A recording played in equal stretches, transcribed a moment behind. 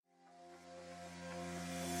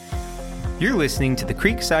You're listening to the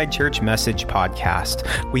Creekside Church Message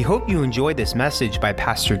Podcast. We hope you enjoy this message by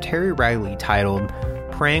Pastor Terry Riley titled,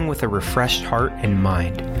 Praying with a Refreshed Heart and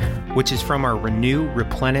Mind, which is from our Renew,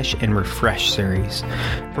 Replenish, and Refresh series.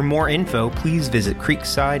 For more info, please visit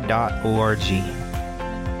creekside.org.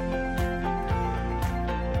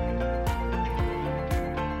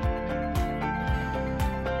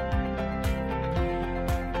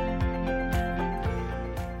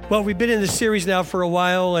 Well, we've been in this series now for a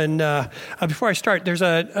while, and before I start, there's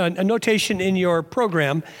a notation in your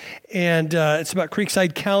program, and it's about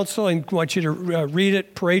Creekside Council, and I want you to read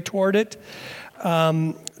it, pray toward it.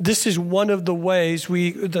 This is one of the ways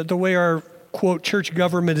the way our, quote, church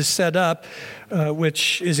government is set up,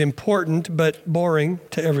 which is important but boring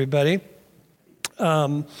to everybody.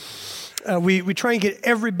 We try and get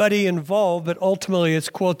everybody involved, but ultimately it's,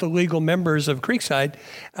 quote, the legal members of Creekside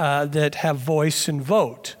that have voice and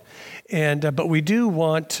vote. But we do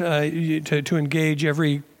want to engage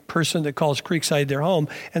every person that calls Creekside their home.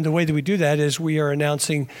 And the way that we do that is we are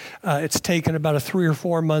announcing it's taken about a 3 or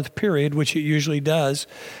 4 month period, which it usually does.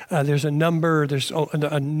 There's a number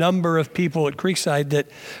of people at Creekside that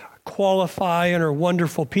qualify and are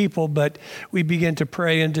wonderful people, but we begin to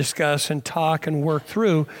pray and discuss and talk and work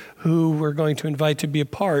through who we're going to invite to be a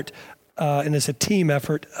part, and it's a team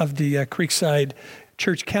effort of the Creekside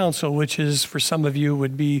Church Council, which is, for some of you,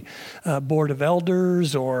 would be Board of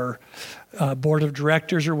Elders or Board of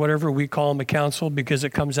Directors or whatever. We call them a council because it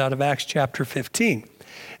comes out of Acts chapter 15.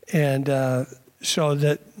 And so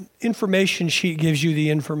that information sheet gives you the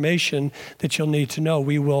information that you'll need to know.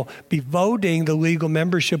 We will be voting, the legal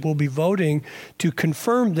membership will be voting to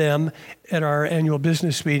confirm them at our annual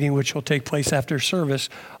business meeting, which will take place after service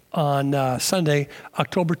on Sunday,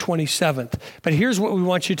 October 27th. But here's what we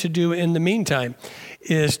want you to do in the meantime,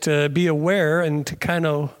 is to be aware and to kind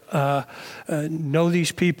of know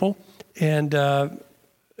these people. And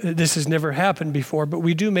this has never happened before, but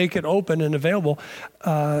we do make it open and available.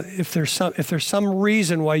 If there's some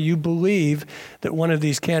reason why you believe that one of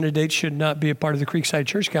these candidates should not be a part of the Creekside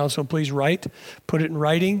Church Council, please put it in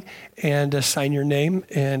writing, and sign your name,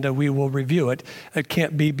 and we will review it. It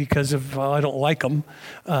can't be because of, I don't like them.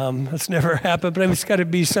 That's never happened, but it's got to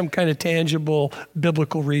be some kind of tangible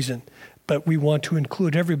biblical reason. But we want to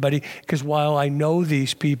include everybody, because while I know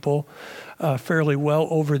these people fairly well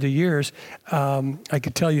over the years, I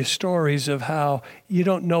could tell you stories of how you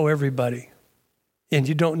don't know everybody, and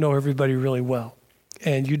you don't know everybody really well,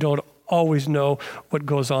 and you don't always know what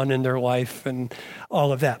goes on in their life and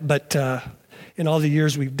all of that. But in all the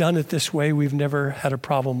years we've done it this way, we've never had a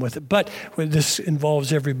problem with it. But this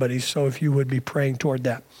involves everybody, so if you would be praying toward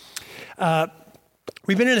that.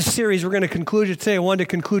 We've been in a series. We're going to conclude it today. I wanted to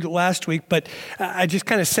conclude it last week, but I just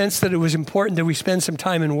kind of sensed that it was important that we spend some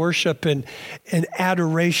time in worship and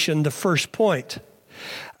adoration, the first point.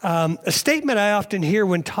 A statement I often hear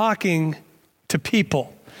when talking to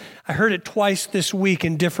people. I heard it twice this week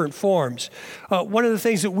in different forms. One of the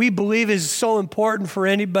things that we believe is so important for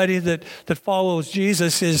anybody that follows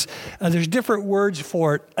Jesus is there's different words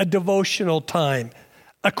for it: a devotional time,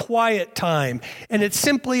 a quiet time. And it's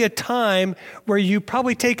simply a time where you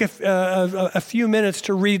probably take a few minutes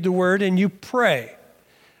to read the word and you pray.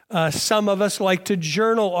 Some of us like to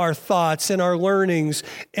journal our thoughts and our learnings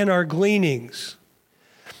and our gleanings.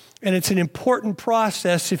 And it's an important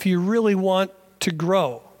process if you really want to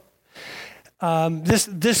grow.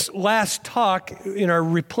 This last talk in our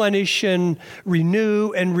Replenish and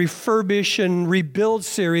Renew and Refurbish and Rebuild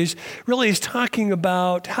series really is talking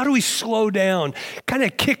about how do we slow down, kind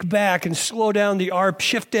of kick back and slow down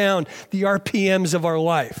shift down the RPMs of our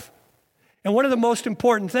life. And one of the most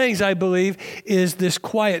important things, I believe, is this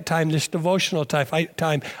quiet time, this devotional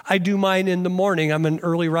time. I do mine in the morning. I'm an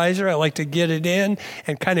early riser. I like to get it in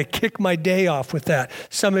and kind of kick my day off with that.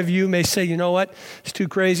 Some of you may say, you know what, it's too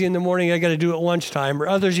crazy in the morning. I got to do it lunchtime. Or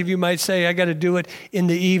others of you might say, I got to do it in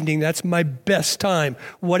the evening. That's my best time.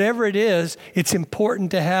 Whatever it is, it's important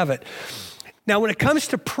to have it. Now, when it comes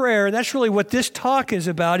to prayer, that's really what this talk is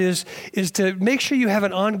about, is to make sure you have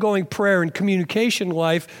an ongoing prayer and communication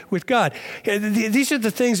life with God. These are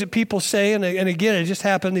the things that people say, and again, it just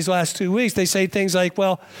happened these last 2 weeks. They say things like,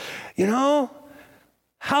 well,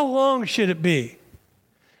 how long should it be?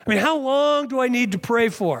 I mean, how long do I need to pray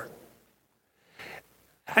for?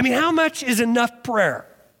 I mean, how much is enough prayer?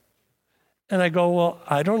 And I go, well,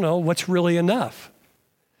 I don't know. What's really enough?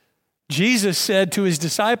 Jesus said to his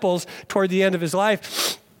disciples toward the end of his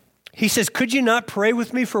life, he says, could you not pray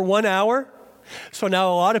with me for 1 hour? So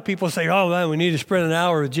now a lot of people say, oh, man, we need to spend an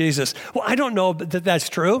hour with Jesus. Well, I don't know that that's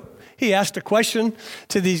true. He asked a question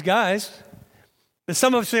to these guys. But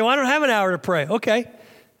some of them say, well, I don't have an hour to pray. Okay.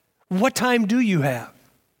 What time do you have?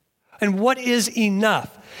 And what is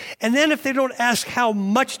enough? And then if they don't ask how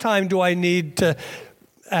much time do I need to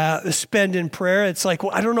spend in prayer, it's like,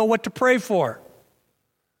 well, I don't know what to pray for.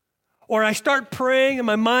 Or I start praying and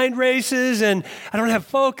my mind races and I don't have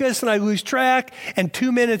focus and I lose track, and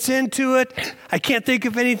 2 minutes into it, I can't think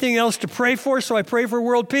of anything else to pray for, so I pray for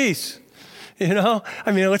world peace.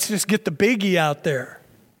 Let's just get the biggie out there.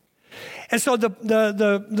 And so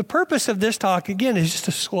the purpose of this talk, again, is just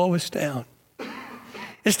to slow us down.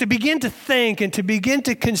 It's to begin to think and to begin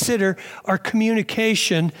to consider our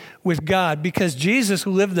communication with God, because Jesus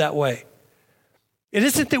lived that way. It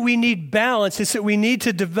isn't that we need balance, it's that we need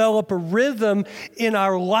to develop a rhythm in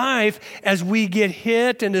our life as we get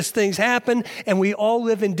hit and as things happen, and we all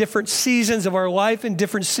live in different seasons of our life and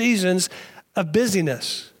different seasons of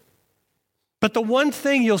busyness. But the one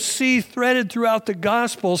thing you'll see threaded throughout the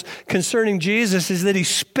Gospels concerning Jesus is that he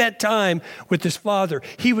spent time with his Father.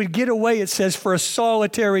 He would get away, it says, for a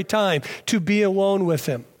solitary time to be alone with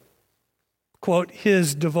him. Quote,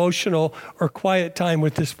 his devotional or quiet time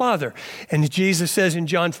with his Father. And Jesus says in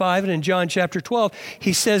John 5 and in John chapter 12,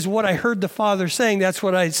 he says, what I heard the Father saying, that's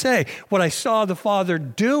what I'd say. What I saw the Father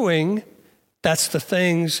doing, that's the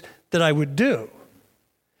things that I would do.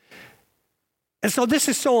 And so this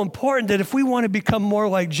is so important that if we want to become more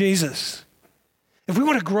like Jesus, if we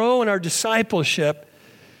want to grow in our discipleship,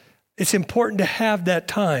 it's important to have that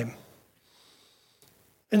time.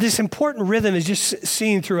 And this important rhythm is just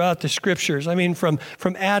seen throughout the scriptures. I mean, from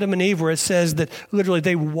Adam and Eve, where it says that literally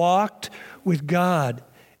they walked with God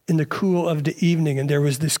in the cool of the evening, and there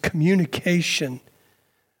was this communication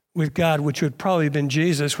with God, which would probably have been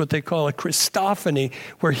Jesus, what they call a Christophany,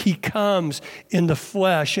 where he comes in the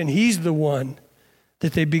flesh, and he's the one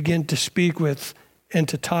that they begin to speak with and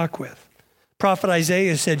to talk with. Prophet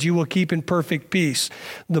Isaiah said, you will keep in perfect peace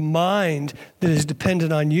the mind that is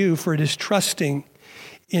dependent on you, for it is trusting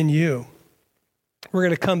in you. We're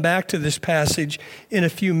going to come back to this passage in a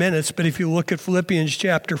few minutes, but if you look at Philippians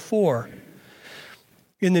chapter 4,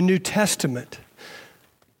 in the New Testament,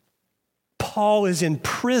 Paul is in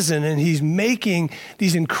prison and he's making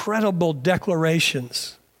these incredible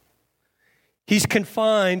declarations. He's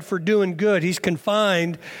confined for doing good. He's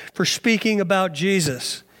confined for speaking about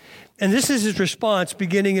Jesus. And this is his response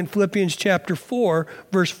beginning in Philippians chapter 4,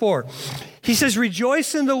 verse 4. He says,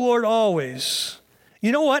 rejoice in the Lord always.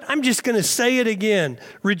 You know what? I'm just going to say it again.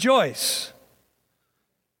 Rejoice.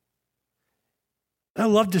 I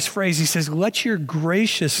love this phrase. He says, let your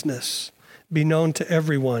graciousness be known to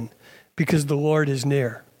everyone, because the Lord is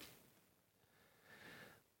near.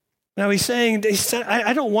 Now he's saying,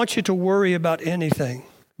 I don't want you to worry about anything,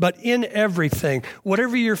 but in everything,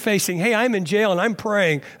 whatever you're facing, hey, I'm in jail and I'm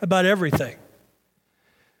praying about everything.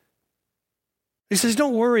 He says,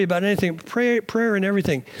 don't worry about anything, prayer and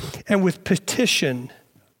everything. And with petition,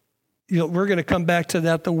 we're going to come back to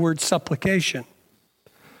that, the word supplication.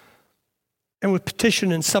 And with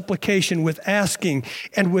petition and supplication, with asking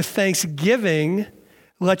and with thanksgiving,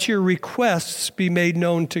 let your requests be made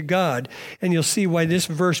known to God. And you'll see why this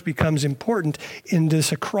verse becomes important in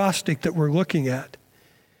this acrostic that we're looking at.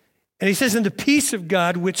 And he says, and the peace of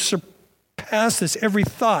God, which surpasses every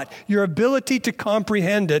thought, your ability to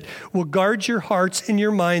comprehend it, will guard your hearts and your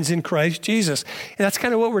minds in Christ Jesus. And that's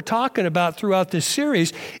kind of what we're talking about throughout this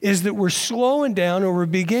series, is that we're slowing down and we're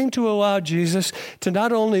beginning to allow Jesus to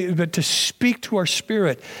not only, but to speak to our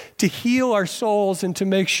spirit, to heal our souls, and to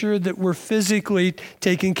make sure that we're physically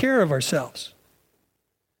taking care of ourselves.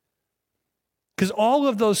 Because all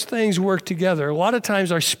of those things work together. A lot of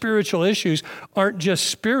times our spiritual issues aren't just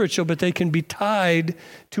spiritual, but they can be tied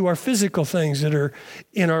to our physical things that are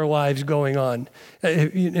in our lives going on.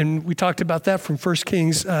 And we talked about that from 1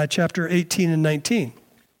 Kings chapter 18 and 19.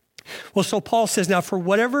 Well, so Paul says, now for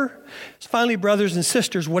whatever, finally, brothers and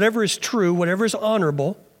sisters, whatever is true, whatever is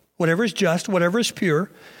honorable, whatever is just, whatever is pure,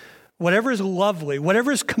 whatever is lovely,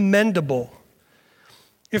 whatever is commendable,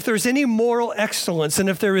 if there's any moral excellence, and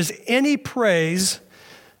if there is any praise,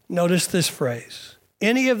 notice this phrase,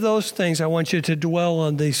 any of those things, I want you to dwell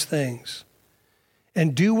on these things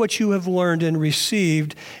and do what you have learned and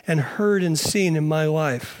received and heard and seen in my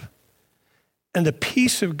life. And the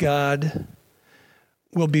peace of God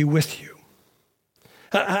will be with you.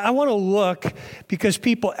 I want to look, because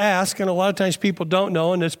people ask, and a lot of times people don't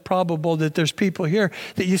know, and it's probable that there's people here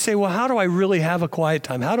that you say, well, how do I really have a quiet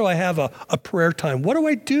time? How do I have a prayer time? What do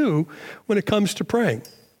I do when it comes to praying?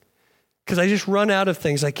 because I just run out of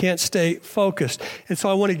things. I can't stay focused. And so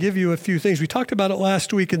I want to give you a few things. We talked about it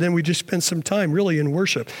last week, and then we just spent some time really in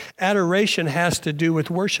worship. Adoration has to do with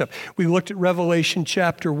worship. We looked at Revelation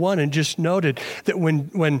chapter 1 and just noted that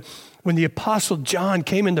when the Apostle John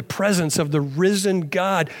came in the presence of the risen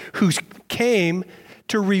God who came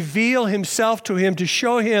to reveal himself to him, to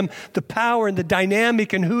show him the power and the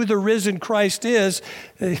dynamic and who the risen Christ is,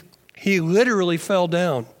 he literally fell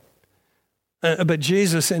down. But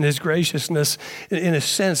Jesus, in his graciousness, in a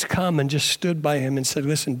sense, come and just stood by him and said,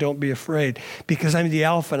 listen, don't be afraid, because I'm the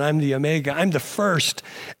Alpha and I'm the Omega. I'm the first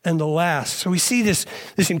and the last. So we see this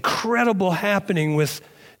incredible happening with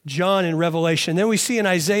John in Revelation. Then we see in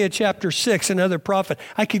Isaiah chapter 6, another prophet.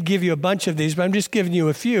 I could give you a bunch of these, but I'm just giving you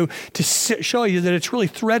a few to show you that it's really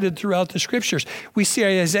threaded throughout the scriptures. We see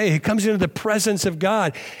Isaiah, he comes into the presence of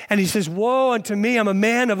God, and he says, woe unto me, I'm a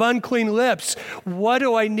man of unclean lips. What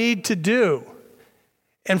do I need to do?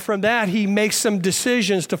 And from that, he makes some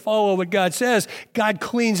decisions to follow what God says. God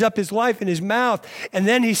cleans up his life and his mouth. And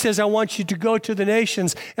then he says, I want you to go to the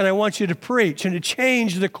nations and I want you to preach, and to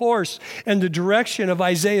change the course and the direction of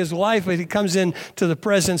Isaiah's life as he comes into the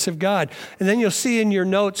presence of God. And then you'll see in your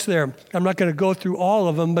notes there, I'm not going to go through all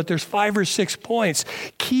of them, but there's 5 or 6 points,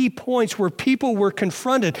 key points where people were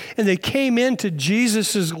confronted and they came into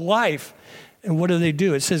Jesus's life. And what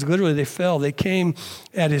do? It says literally they fell. They came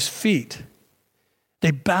at his feet. They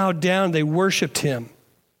bowed down, they worshiped him.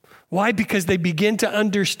 Why? Because they begin to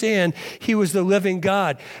understand he was the living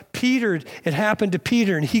God. It happened to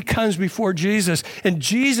Peter, and he comes before Jesus, and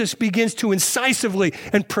Jesus begins to incisively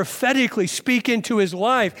and prophetically speak into his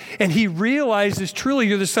life, and he realizes truly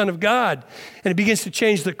you're the Son of God, and it begins to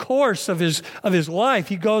change the course of his life.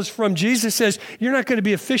 He goes from, Jesus says, you're not going to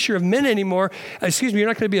be a fisher of men anymore. You're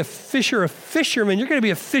not going to be a fisher of fishermen. You're going to be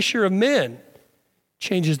a fisher of men.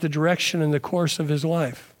 Changes the direction and the course of his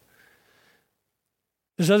life.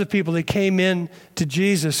 There's other people that came in to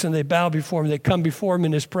Jesus and they bow before him. They come before him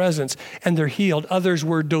in his presence and they're healed. Others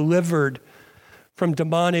were delivered from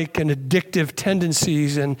demonic and addictive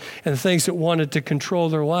tendencies and things that wanted to control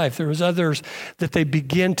their life. There was others that they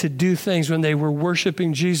begin to do things when they were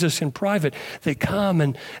worshiping Jesus in private. They come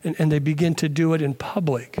and they begin to do it in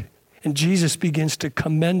public. And Jesus begins to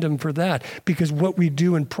commend them for that, because what we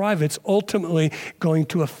do in private is ultimately going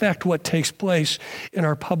to affect what takes place in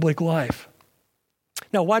our public life.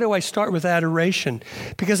 Now, why do I start with adoration?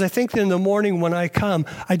 Because I think that in the morning when I come,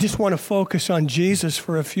 I just want to focus on Jesus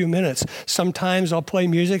for a few minutes. Sometimes I'll play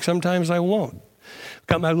music, sometimes I won't.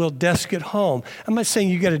 Got my little desk at home. I'm not saying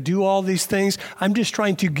you got to do all these things. I'm just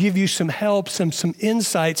trying to give you some help, some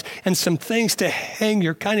insights, and some things to hang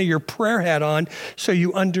your prayer hat on, so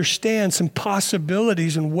you understand some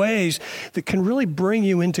possibilities and ways that can really bring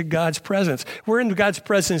you into God's presence. We're in God's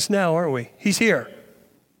presence now, aren't we? He's here.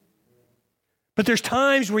 But there's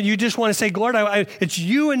times where you just want to say, Lord, it's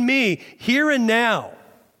you and me, here and now.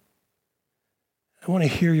 I want to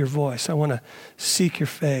hear your voice. I want to seek your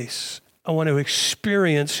face. I want to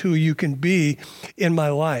experience who you can be in my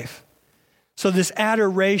life. So this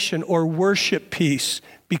adoration or worship piece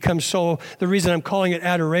becomes the reason I'm calling it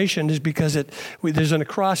adoration is because there's an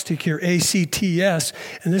acrostic here, ACTS,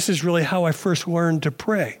 and this is really how I first learned to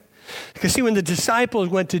pray. Because see, when the disciples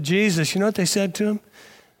went to Jesus, you know what they said to him?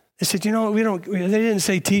 They said, they didn't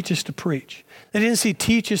say teach us to preach. They didn't say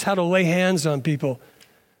teach us how to lay hands on people.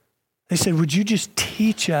 They said, would you just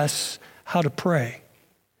teach us how to pray?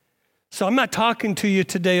 So I'm not talking to you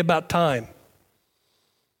today about time.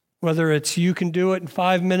 Whether it's you can do it in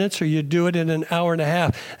 5 minutes or you do it in an hour and a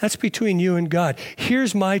half. That's between you and God.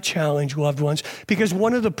 Here's my challenge, loved ones, because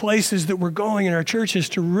one of the places that we're going in our church is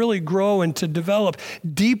to really grow and to develop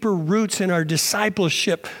deeper roots in our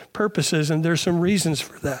discipleship purposes, and there's some reasons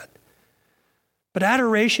for that. But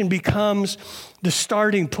adoration becomes the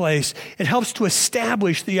starting place. It helps to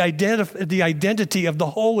establish the identity of the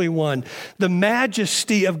Holy One, the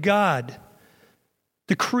majesty of God,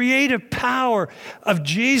 the creative power of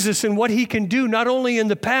Jesus and what he can do, not only in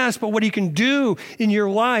the past, but what he can do in your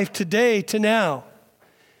life today to now.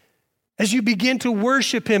 As you begin to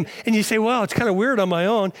worship him and you say, well, it's kind of weird on my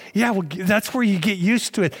own. Yeah, well, that's where you get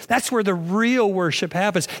used to it. That's where the real worship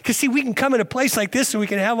happens. Because see, we can come in a place like this and we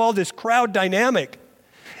can have all this crowd dynamic.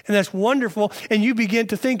 And that's wonderful. And you begin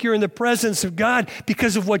to think you're in the presence of God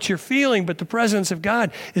because of what you're feeling. But the presence of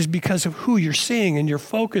God is because of who you're seeing and you're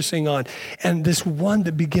focusing on. And this one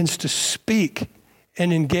that begins to speak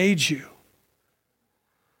and engage you.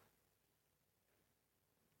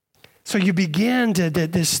 So you begin to,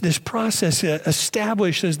 this process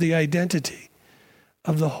establishes the identity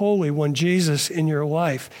of the Holy One, Jesus, in your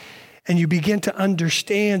life. and you begin to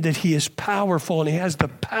understand that he is powerful and he has the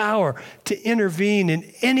power to intervene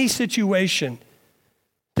in any situation,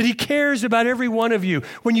 that he cares about every one of you.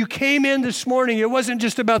 When you came in this morning, it wasn't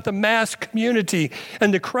just about the mass community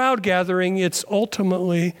and the crowd gathering. It's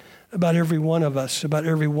ultimately about every one of us, about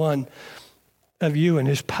every one of you, and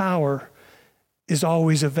his power is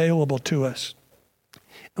always available to us.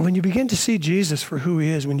 And when you begin to see Jesus for who he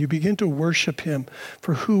is, when you begin to worship him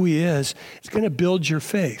for who he is, it's going to build your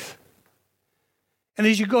faith. And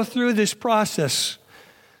as you go through this process,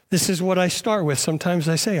 this is what I start with. Sometimes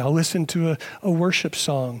I say, I'll listen to a worship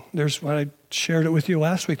song. There's one, I shared it with you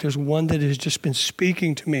last week. There's one that has just been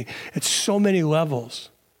speaking to me at so many levels.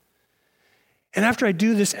 And after I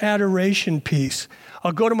do this adoration piece,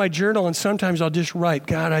 I'll go to my journal and sometimes I'll just write,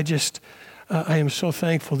 God, I am so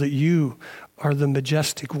thankful that you are the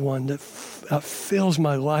majestic one that fills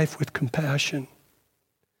my life with compassion.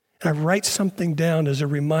 And I write something down as a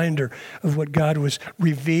reminder of what God was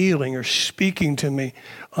revealing or speaking to me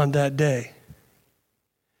on that day.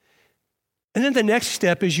 And then the next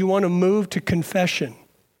step is you want to move to confession.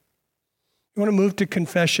 You want to move to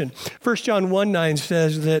confession. 1 John 1:9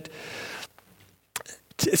 says that,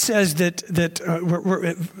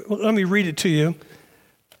 let me read it to you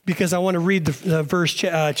because I want to read the verse,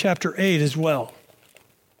 chapter 8 as well.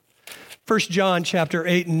 1 John chapter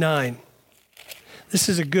 8 and 9. This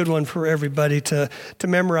is a good one for everybody to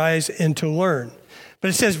memorize and to learn.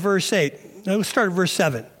 But it says verse 8. Now let's start at verse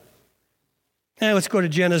 7. Let's go to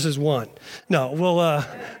Genesis 1.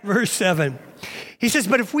 Verse 7. He says,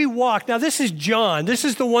 but if we walk, now this is John. This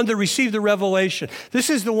is the one that received the revelation.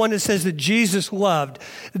 This is the one that says that Jesus loved,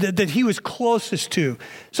 that he was closest to.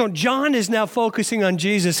 So John is now focusing on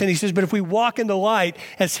Jesus, and he says, but if we walk in the light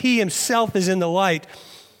as he himself is in the light,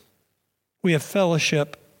 we have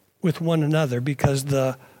fellowship with one another because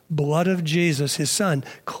the blood of Jesus, his son,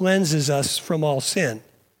 cleanses us from all sin.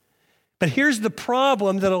 But here's the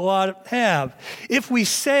problem that a lot have. If we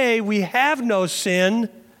say we have no sin,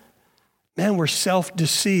 man, we're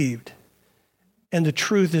self-deceived, and the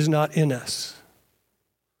truth is not in us.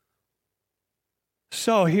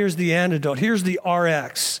 So here's the antidote. Here's the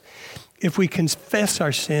RX. If we confess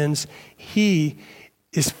our sins, he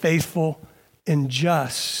is faithful and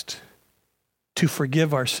just to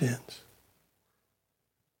forgive our sins.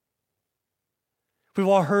 We've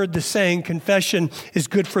all heard the saying, confession is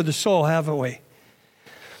good for the soul, haven't we?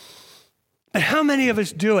 And how many of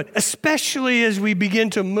us do it, especially as we begin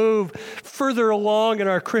to move further along in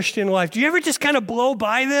our Christian life? Do you ever just kind of blow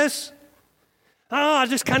by this? I'll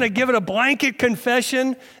just kind of give it a blanket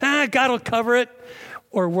confession. God will cover it.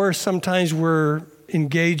 Or worse, sometimes we're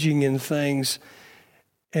engaging in things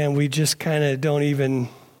and we just kind of don't even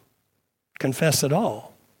confess at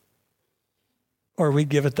all. Or we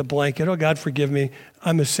give it the blanket, oh, God, forgive me.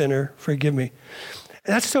 I'm a sinner. Forgive me.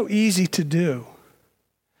 And that's so easy to do.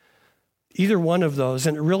 Either one of those,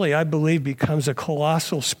 and it really, I believe, becomes a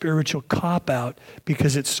colossal spiritual cop-out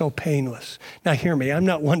because it's so painless. Now, hear me. I'm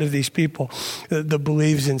not one of these people that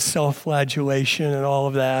believes in self-flagellation and all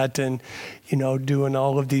of that and, doing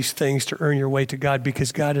all of these things to earn your way to God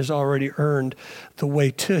because God has already earned the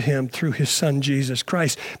way to him through his son, Jesus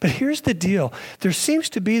Christ. But here's the deal. There seems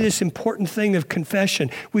to be this important thing of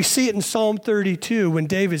confession. We see it in Psalm 32 when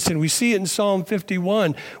David sinned. We see it in Psalm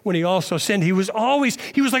 51 when he also sinned. He was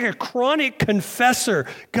like a chronic confessor.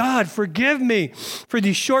 God, forgive me for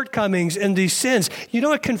these shortcomings and these sins. You know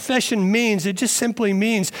what confession means? It just simply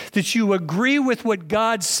means that you agree with what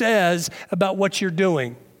God says about what you're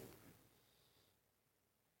doing.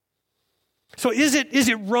 So is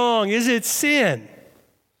it wrong? Is it sin?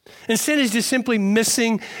 And sin is just simply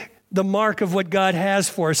missing the mark of what God has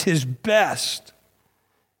for us, his best.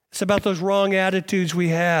 It's about those wrong attitudes we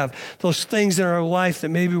have, those things in our life that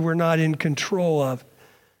maybe we're not in control of.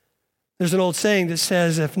 There's an old saying that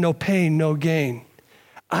says, if no pain, no gain.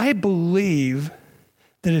 I believe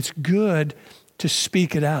that it's good to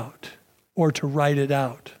speak it out or to write it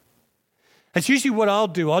out. That's usually what I'll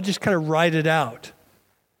do. I'll just kind of write it out.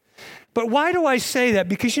 But why do I say that?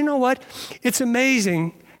 Because you know what? It's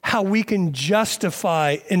amazing how we can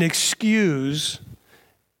justify and excuse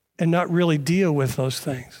and not really deal with those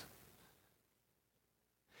things.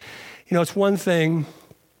 It's one thing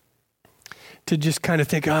to just kind of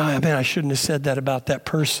think, I shouldn't have said that about that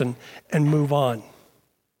person and move on.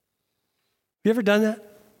 You ever done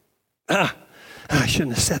that? I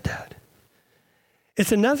shouldn't have said that.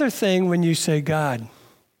 It's another thing when you say, God,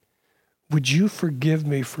 would you forgive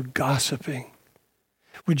me for gossiping?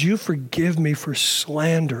 Would you forgive me for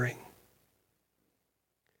slandering?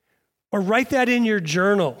 Or write that in your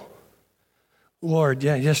journal. Lord,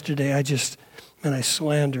 yesterday I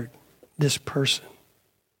slandered. this person.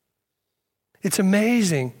 It's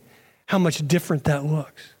amazing how much different that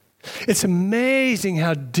looks. It's amazing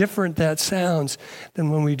how different that sounds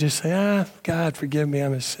than when we just say, God, forgive me,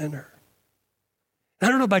 I'm a sinner. I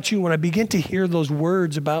don't know about you, when I begin to hear those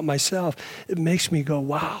words about myself, it makes me go,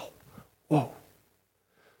 wow, whoa.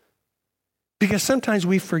 Because sometimes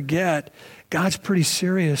we forget God's pretty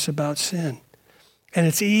serious about sin. And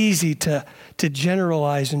it's easy to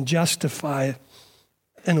generalize and justify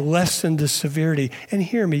and lessen the severity. And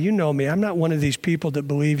hear me, you know me, I'm not one of these people that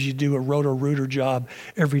believes you do a roto-rooter job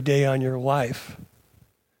every day on your life.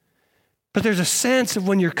 But there's a sense of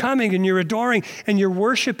when you're coming and you're adoring and you're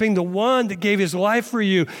worshiping the one that gave his life for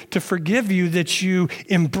you to forgive you, that you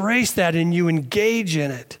embrace that and you engage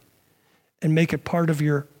in it and make it part of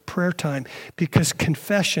your prayer time. Because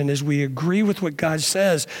confession, as we agree with what God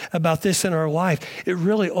says about this in our life, it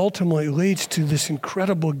really ultimately leads to this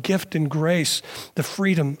incredible gift and grace, the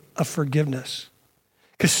freedom of forgiveness.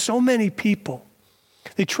 Because so many people,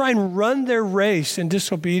 they try and run their race in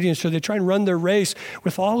disobedience, or they try and run their race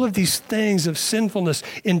with all of these things of sinfulness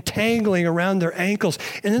entangling around their ankles.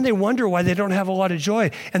 And then they wonder why they don't have a lot of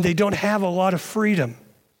joy and they don't have a lot of freedom.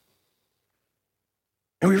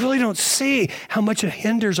 And we really don't see how much it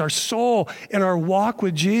hinders our soul and our walk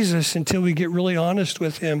with Jesus until we get really honest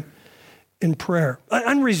with him in prayer.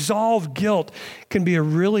 Unresolved guilt can be a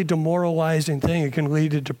really demoralizing thing. It can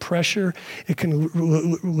lead to depression. It can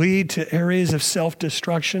lead to areas of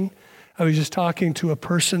self-destruction. I was just talking to a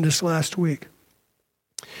person this last week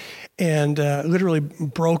and literally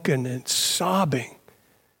broken and sobbing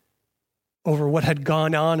over what had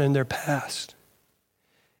gone on in their past.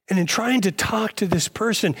 And in trying to talk to this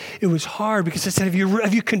person, it was hard because I said,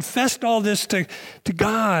 have you confessed all this to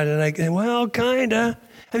God? And well, kind of.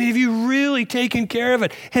 I mean, have you really taken care of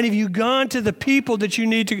it? And have you gone to the people that you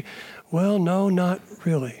need to? Well, no, not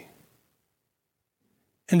really.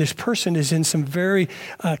 And this person is in some very,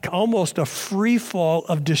 almost a free fall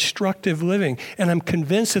of destructive living. And I'm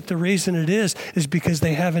convinced that the reason it is because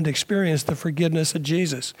they haven't experienced the forgiveness of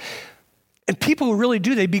Jesus. And people who really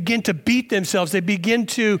do, they begin to beat themselves. They begin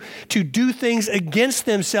to do things against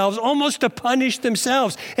themselves, almost to punish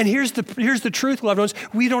themselves. And here's the truth, loved ones.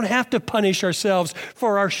 We don't have to punish ourselves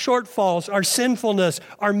for our shortfalls, our sinfulness,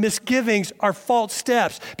 our misgivings, our false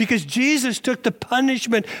steps. Because Jesus took the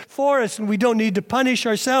punishment for us, and we don't need to punish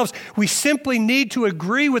ourselves. We simply need to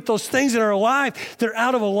agree with those things in our life that are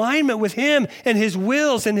out of alignment with him and his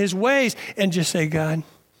wills and his ways, and just say, God,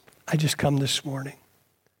 I just come this morning.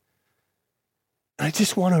 I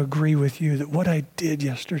just want to agree with you that what I did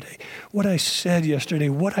yesterday, what I said yesterday,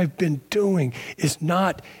 what I've been doing is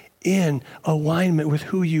not in alignment with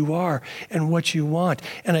who you are and what you want.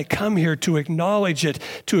 And I come here to acknowledge it,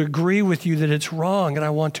 to agree with you that it's wrong, and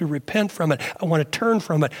I want to repent from it. I want to turn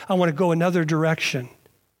from it. I want to go another direction.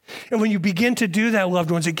 And when you begin to do that,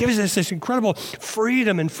 loved ones, it gives us this incredible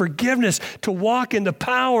freedom and forgiveness to walk in the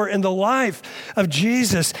power and the life of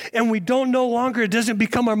Jesus. And we don't no longer, it doesn't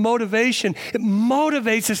become our motivation. It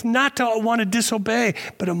motivates us not to want to disobey,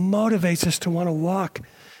 but it motivates us to want to walk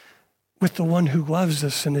with the one who loves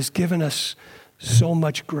us and has given us so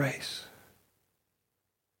much grace.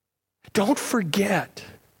 Don't forget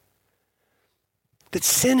that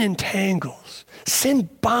sin entangles, sin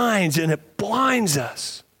binds, and it blinds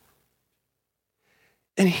us.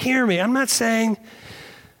 And hear me, I'm not saying,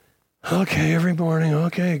 okay, every morning,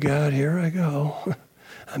 okay, God, here I go.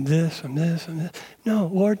 I'm this. No,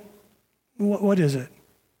 Lord, what is it?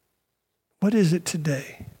 What is it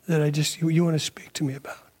today that you want to speak to me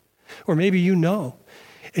about? Or maybe you know,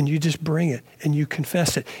 and you just bring it, and you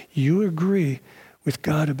confess it. You agree with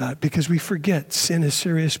God about it, because we forget sin is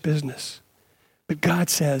serious business. But God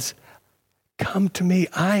says, come to me.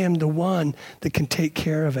 I am the one that can take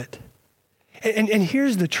care of it. And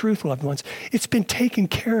here's the truth, loved ones. It's been taken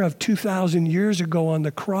care of 2,000 years ago on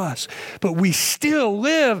the cross, but we still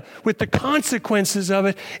live with the consequences of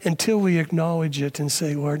it until we acknowledge it and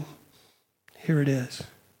say, Lord, here it is.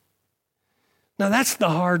 Now, that's the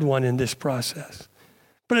hard one in this process,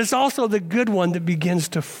 but it's also the good one that begins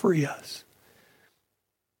to free us.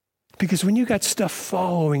 Because when you got stuff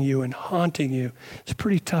following you and haunting you, it's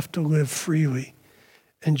pretty tough to live freely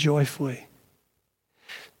and joyfully.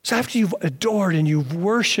 So after you've adored and you've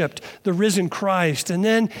worshiped the risen Christ, and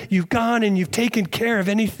then you've gone and you've taken care of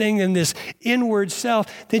anything in this inward self,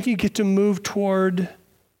 then you get to move toward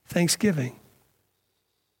thanksgiving.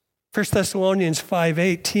 1 Thessalonians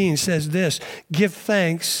 5:18 says this, give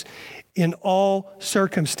thanks in all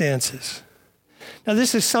circumstances. Now,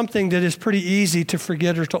 this is something that is pretty easy to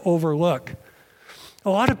forget or to overlook.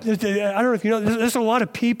 I don't know if you know, there's a lot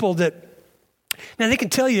of people that Now, they can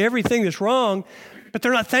tell you everything that's wrong, but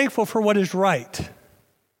they're not thankful for what is right.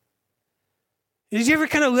 Did you ever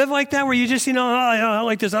kind of live like that where you just, oh, I don't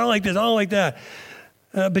like this, I don't like this, I don't like that.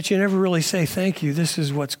 But you never really say, thank you, this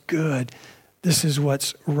is what's good, this is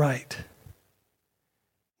what's right.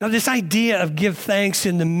 Now, this idea of give thanks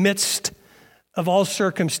in the midst of all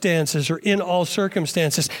circumstances or in all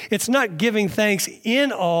circumstances, it's not giving thanks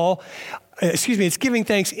in all, it's giving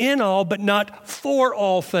thanks in all, but not for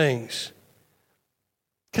all things.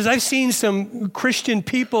 Because I've seen some Christian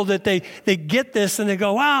people that they get this and they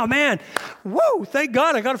go, wow, man, whoa, thank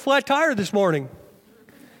God I got a flat tire this morning.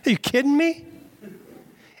 Are you kidding me?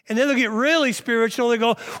 And then they'll get really spiritual. They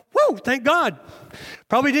go, whoa, thank God.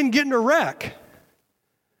 Probably didn't get in a wreck.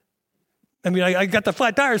 I mean, I got the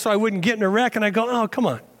flat tire so I wouldn't get in a wreck. And I go, oh, come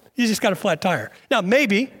on. You just got a flat tire. Now,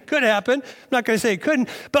 maybe, could happen. I'm not going to say it couldn't,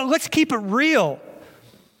 but let's keep it real.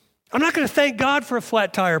 I'm not going to thank God for a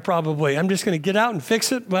flat tire, probably. I'm just going to get out and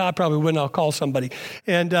fix it. Well, I probably wouldn't. I'll call somebody.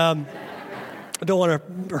 And I don't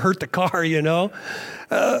want to hurt the car,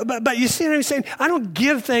 But you see what I'm saying? I don't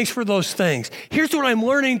give thanks for those things. Here's what I'm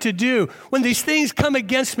learning to do. When these things come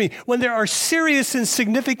against me, when there are serious and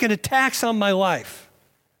significant attacks on my life,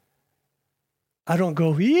 I don't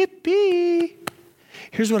go, yippee.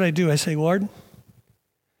 Here's what I do. I say, Lord,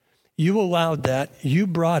 you allowed that. You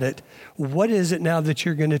brought it. What is it now that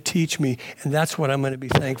you're going to teach me? And that's what I'm going to be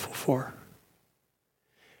thankful for.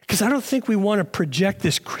 Because I don't think we want to project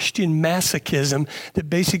this Christian masochism that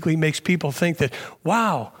basically makes people think that,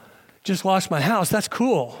 wow, just lost my house. That's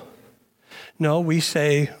cool. No, we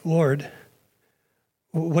say, Lord,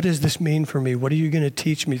 what does this mean for me? What are you going to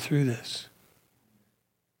teach me through this?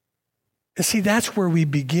 And see, that's where we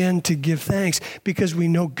begin to give thanks because we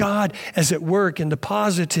know God is at work in the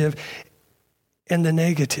positive and the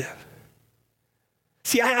negative.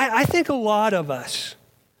 See, I think a lot of us,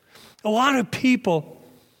 a lot of people,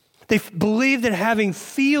 they believe that having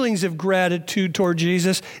feelings of gratitude toward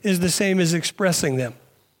Jesus is the same as expressing them.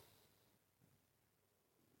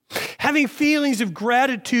 Having feelings of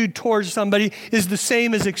gratitude towards somebody is the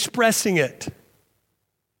same as expressing it.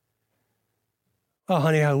 Oh,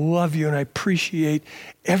 honey, I love you and I appreciate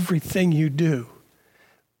everything you do.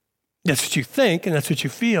 That's what you think and that's what you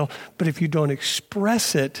feel, but if you don't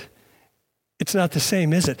express it, it's not the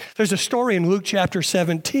same, is it? There's a story in Luke chapter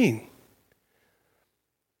 17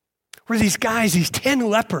 where these guys, these 10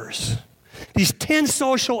 lepers, these 10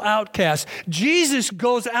 social outcasts, Jesus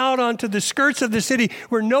goes out onto the skirts of the city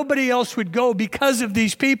where nobody else would go because of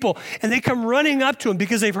these people. And they come running up to him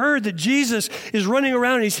because they've heard that Jesus is running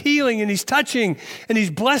around and he's healing and he's touching and he's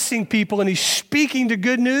blessing people and he's speaking the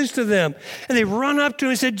good news to them. And they run up to him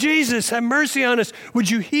and said, Jesus, have mercy on us. Would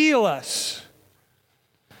you heal us?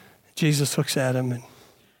 Jesus looks at him and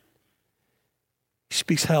he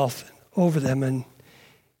speaks health over them. And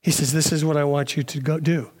he says, this is what I want you to go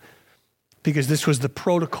do. Because this was the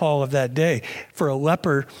protocol of that day. For a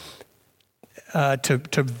leper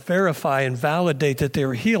to verify and validate that they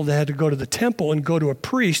were healed, they had to go to the temple and go to a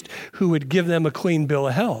priest who would give them a clean bill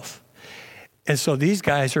of health. And so these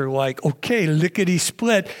guys are like, okay, lickety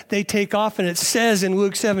split. They take off, and it says in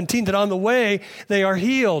Luke 17 that on the way they are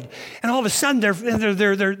healed. And all of a sudden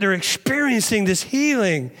they're experiencing this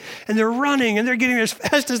healing, and they're running, and they're getting as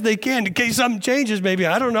fast as they can in case something changes. Maybe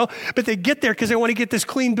I don't know, but they get there because they want to get this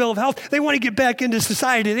clean bill of health. They want to get back into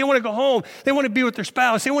society. They want to go home. They want to be with their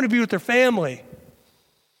spouse. They want to be with their family.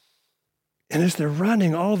 And as they're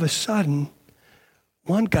running, all of a sudden,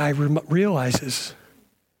 one guy realizes,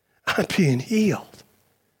 I'm being healed.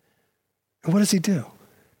 And what does he do?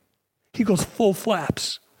 He goes full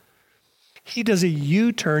flaps. He does a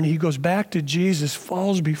U-turn. He goes back to Jesus,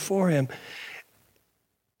 falls before him,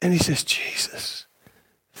 and he says, Jesus,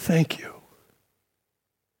 thank you.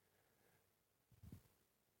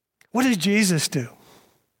 What does Jesus do?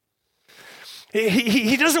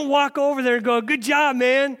 He doesn't walk over there and go, good job,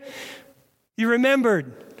 man. You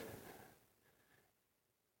remembered.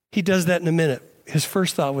 He does that in a minute. His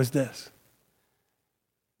first thought was this.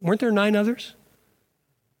 Weren't there 9 others?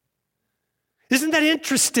 Isn't that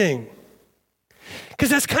interesting? Because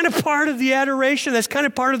that's kind of part of the adoration. That's kind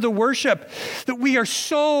of part of the worship. That we are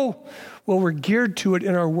so, we're geared to it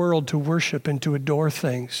in our world to worship and to adore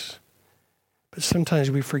things. But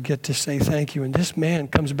sometimes we forget to say thank you. And this man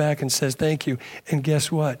comes back and says thank you. And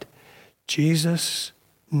guess what? Jesus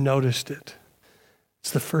noticed it.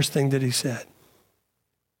 It's the first thing that he said.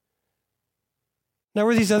 Now,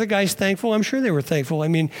 were these other guys thankful? I'm sure they were thankful. I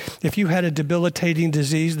mean, if you had a debilitating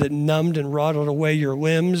disease that numbed and rotted away your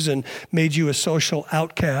limbs and made you a social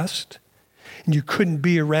outcast, and you couldn't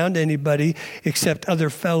be around anybody except other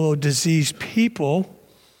fellow diseased people,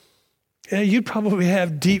 you'd probably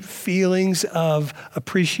have deep feelings of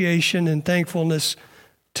appreciation and thankfulness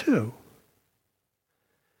too.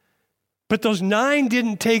 But those 9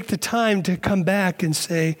 didn't take the time to come back and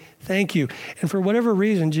say thank you. And for whatever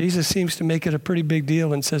reason, Jesus seems to make it a pretty big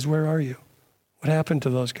deal and says, where are you? What happened to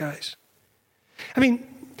those guys? I mean,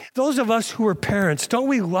 those of us who are parents, don't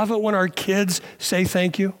we love it when our kids say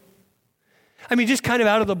thank you? I mean, just kind of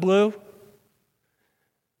out of the blue.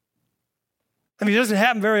 I mean, it doesn't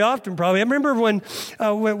happen very often, probably. I remember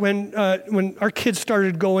when our kids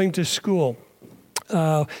started going to school.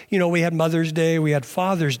 We had Mother's Day, we had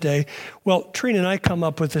Father's Day. Well, Trina and I come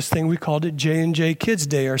up with this thing. We called it J&J Kids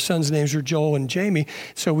Day. Our sons' names are Joel and Jamie,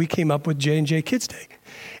 so we came up with J&J Kids Day.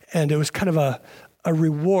 And it was kind of a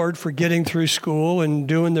reward for getting through school and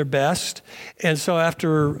doing their best. And so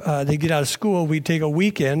after they get out of school, we'd take a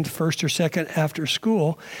weekend, first or second after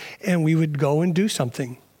school, and we would go and do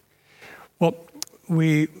something. Well,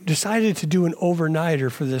 we decided to do an overnighter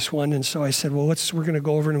for this one, and so I said, well, we're going to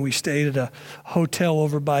go over, and we stayed at a hotel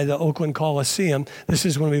over by the Oakland Coliseum. This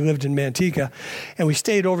is when we lived in Manteca, and we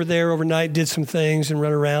stayed over there overnight, did some things, and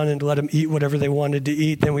run around and let them eat whatever they wanted to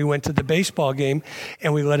eat. Then we went to the baseball game,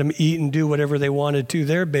 and we let them eat and do whatever they wanted to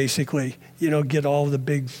there, basically. Get all the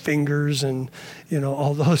big fingers and,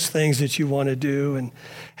 all those things that you want to do, and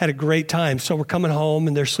had a great time. So we're coming home,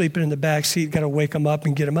 and they're sleeping in the back seat. Got to wake them up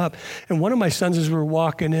and get them up. And one of my sons, as we were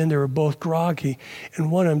walking in, they were both groggy,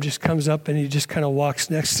 and one of them just comes up, and he just kind of walks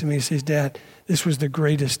next to me and says, Dad, this was the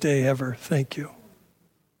greatest day ever. Thank you.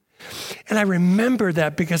 And I remember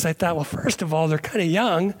that because I thought, well, first of all, they're kind of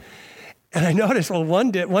young. And I noticed, well,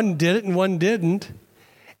 one did it and one didn't.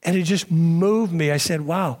 And it just moved me. I said,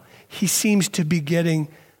 wow, he seems to be getting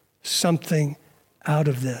something out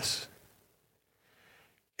of this.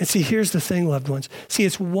 And see, here's the thing, loved ones. See,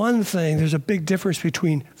 it's one thing. There's a big difference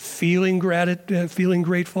between feeling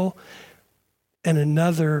grateful and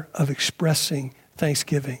another of expressing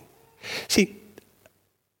thanksgiving. See,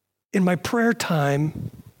 in my prayer time,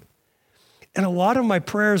 and a lot of my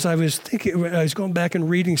prayers, I was going back and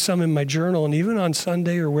reading some in my journal, and even on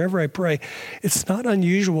Sunday or wherever I pray, it's not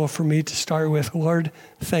unusual for me to start with, Lord,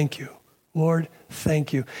 thank you. Lord,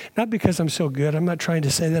 thank you. Not because I'm so good. I'm not trying to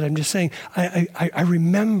say that. I'm just saying I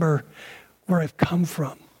remember where I've come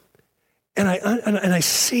from. And I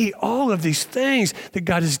see all of these things that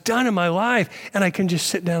God has done in my life, and I can just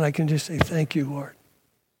sit down. I can just say, thank you, Lord.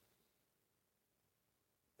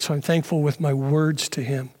 So I'm thankful with my words to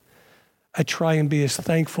him. I try and be as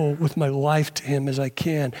thankful with my life to him as I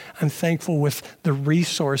can. I'm thankful with the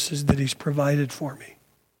resources that he's provided for me.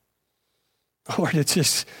 Lord, it's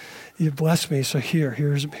just, you bless me, so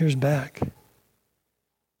here's back.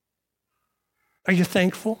 Are you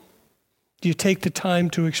thankful? Do you take the time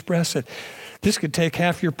to express it? This could take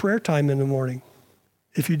half your prayer time in the morning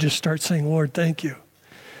if you just start saying, Lord, thank you.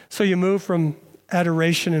 So you move from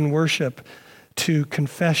adoration and worship to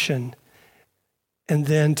confession, and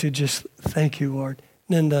then to just thank you, Lord.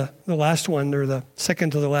 And then the last one, or the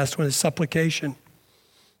second to the last one, is supplication.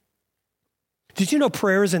 Did you know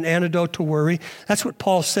prayer is an antidote to worry? That's what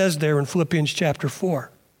Paul says there in Philippians chapter 4.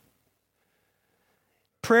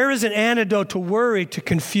 Prayer is an antidote to worry, to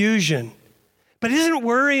confusion. But isn't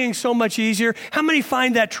worrying so much easier? How many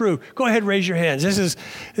find that true? Go ahead, raise your hands. This is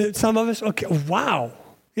some of us. Okay, wow.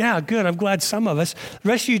 Yeah, good. I'm glad some of us. The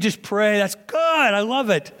rest of you just pray. That's good. I love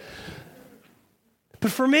it.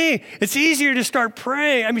 But for me, it's easier to start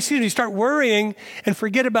start worrying and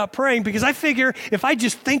forget about praying, because I figure if I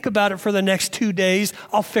just think about it for the next 2 days,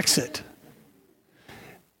 I'll fix it.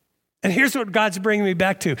 And here's what God's bringing me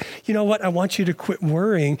back to. You know what? I want you to quit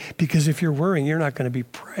worrying, because if you're worrying, you're not going to be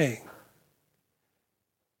praying.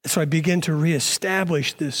 So I begin to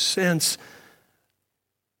reestablish this sense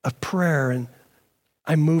of prayer, and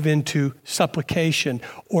I move into supplication,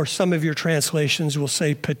 or some of your translations will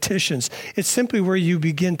say petitions. It's simply where you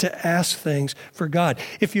begin to ask things for God.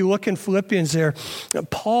 If you look in Philippians there,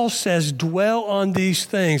 Paul says, dwell on these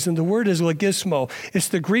things. And the word is logismo. It's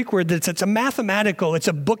the Greek word it's a mathematical, it's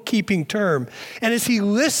a bookkeeping term. And as he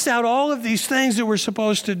lists out all of these things that we're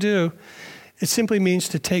supposed to do, it simply means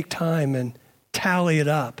to take time and tally it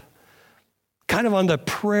up. Kind of on the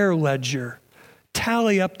prayer ledger.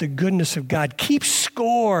 Tally up the goodness of God. Keep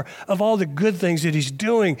score of all the good things that he's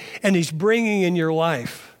doing and he's bringing in your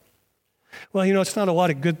life. Well, it's not a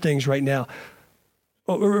lot of good things right now.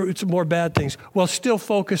 Or it's more bad things. Well, still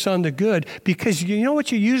focus on the good, because you know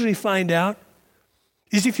what you usually find out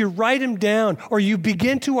is if you write them down or you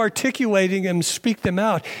begin to articulating them, speak them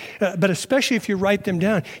out, but especially if you write them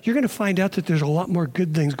down, you're going to find out that there's a lot more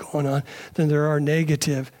good things going on than there are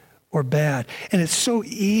negative or bad. And it's so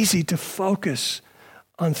easy to focus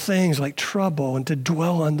on things like trouble and to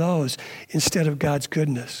dwell on those instead of God's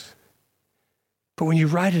goodness. But when you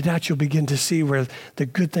write it out, you'll begin to see where the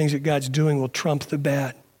good things that God's doing will trump the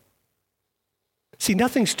bad. See,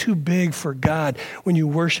 nothing's too big for God when you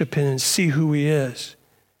worship him and see who he is.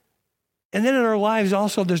 And then in our lives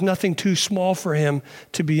also, there's nothing too small for him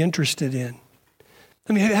to be interested in.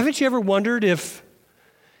 I mean, haven't you ever wondered if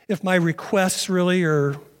my requests really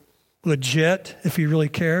are legit, if he really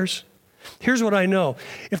cares? Here's what I know.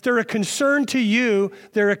 If they're a concern to you,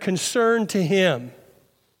 they're a concern to him.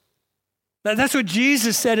 Now, that's what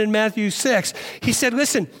Jesus said in Matthew 6. He said,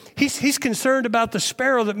 listen, he's concerned about the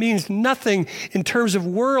sparrow that means nothing in terms of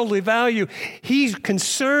worldly value. He's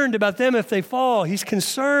concerned about them if they fall. He's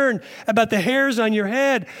concerned about the hairs on your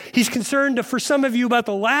head. He's concerned for some of you about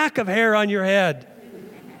the lack of hair on your head.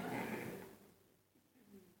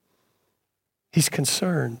 He's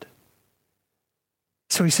concerned.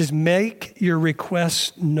 So he says, make your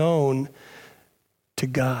requests known to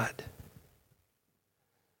God.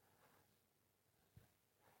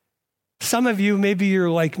 Some of you, maybe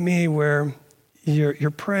you're like me, where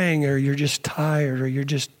you're praying, or you're just tired, or you're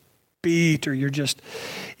just beat, or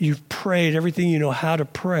you've prayed everything you know how to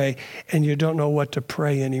pray, and you don't know what to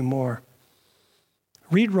pray anymore.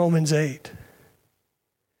 Read Romans 8.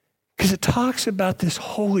 Because it talks about this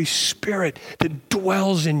Holy Spirit that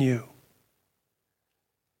dwells in you.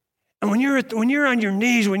 And when you're on your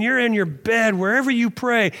knees, when you're in your bed, wherever you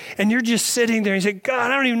pray, and you're just sitting there and you say, God,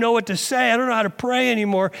 I don't even know what to say. I don't know how to pray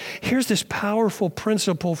anymore. Here's this powerful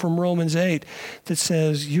principle from Romans 8 that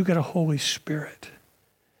says you got a Holy Spirit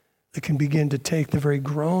that can begin to take the very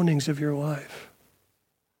groanings of your life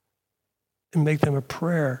and make them a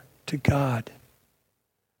prayer to God.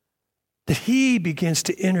 That he begins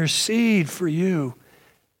to intercede for you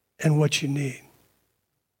and what you need.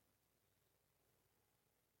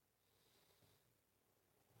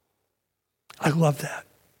 I love that.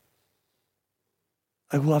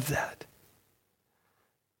 I love that.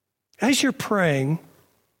 As you're praying,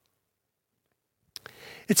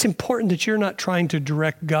 it's important that you're not trying to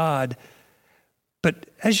direct God, but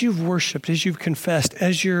as you've worshiped, as you've confessed,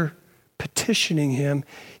 as you're petitioning him,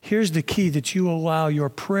 here's the key, that you allow your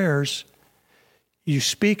prayers, you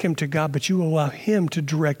speak them to God, but you allow him to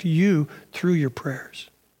direct you through your prayers.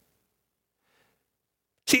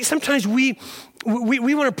 See, sometimes we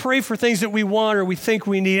want to pray for things that we want or we think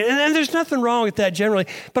we need. And there's nothing wrong with that generally.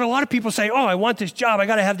 But a lot of people say, oh, I want this job. I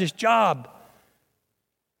got to have this job.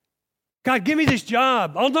 God, give me this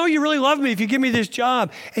job. I'll know you really love me if you give me this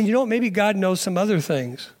job. And you know what? Maybe God knows some other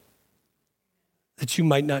things that you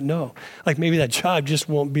might not know. Like maybe that job just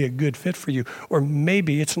won't be a good fit for you. Or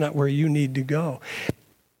maybe it's not where you need to go.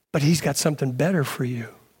 But he's got something better for you.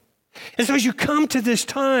 And so as you come to this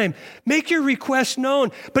time, make your request known,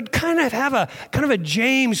 but kind of have a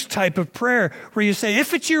James type of prayer where you say,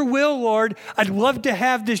 if it's your will, Lord, I'd love to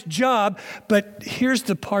have this job, but here's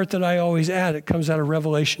the part that I always add. It comes out of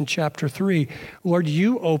Revelation chapter 3. Lord,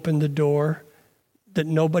 you open the door that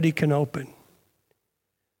nobody can open.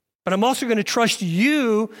 But I'm also going to trust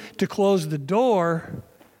you to close the door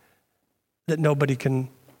that nobody can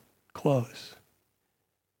close.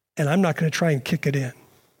 And I'm not going to try and kick it in.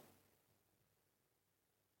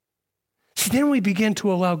 See, then we begin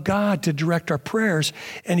to allow God to direct our prayers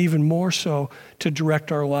and even more so to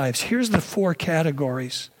direct our lives. Here's the 4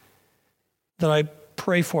 categories that I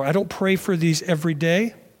pray for. I don't pray for these every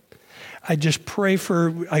day. I just pray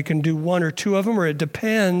I can do 1 or 2 of them, or it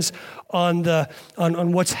depends on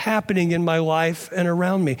what's happening in my life and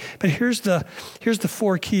around me. But here's the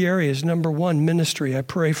 4 key areas. Number 1, ministry. I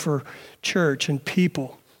pray for church and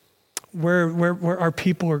people, where our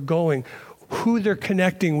people are going, who they're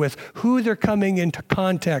connecting with, who they're coming into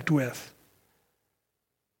contact with.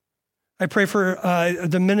 I pray for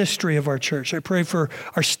the ministry of our church. I pray for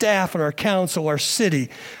our staff and our council, our city.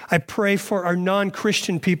 I pray for our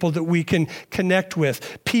non-Christian people that we can connect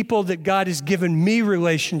with, people that God has given me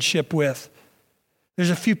relationship with. There's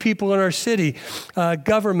a few people in our city,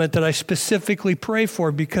 government, that I specifically pray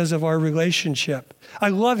for because of our relationship. I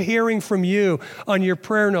love hearing from you on your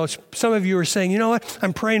prayer notes. Some of you are saying, you know what?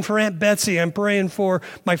 I'm praying for Aunt Betsy. I'm praying for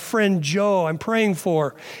my friend Joe. I'm praying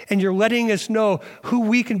for. And you're letting us know who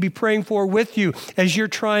we can be praying for with you as you're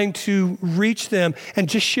trying to reach them and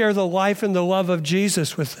just share the life and the love of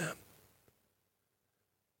Jesus with them.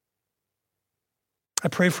 I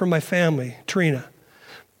pray for my family, Trina,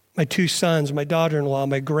 my 2 sons, my daughter-in-law,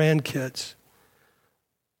 my grandkids.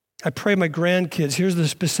 I pray my grandkids, here's the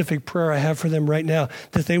specific prayer I have for them right now,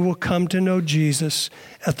 that they will come to know Jesus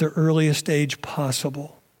at the earliest age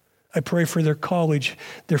possible. I pray for their college,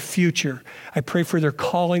 their future. I pray for their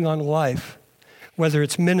calling on life. whether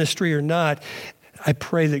it's ministry or not, I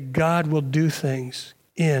pray that God will do things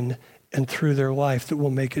in and through their life that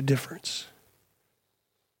will make a difference.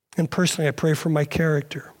 And personally, I pray for my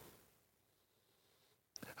character.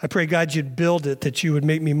 I pray, God, you'd build it, that you would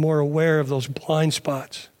make me more aware of those blind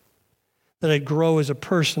spots, that I'd grow as a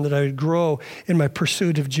person, that I would grow in my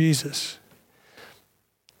pursuit of Jesus,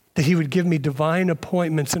 that he would give me divine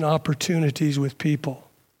appointments and opportunities with people.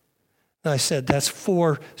 And I said, that's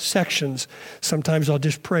 4 sections. Sometimes I'll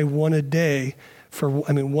just pray one of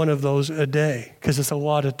those a day, because it's a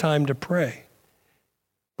lot of time to pray.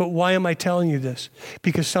 But why am I telling you this?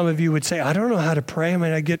 Because some of you would say, I don't know how to pray.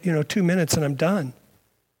 I get, 2 minutes and I'm done.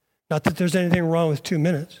 Not that there's anything wrong with 2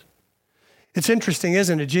 minutes. It's interesting,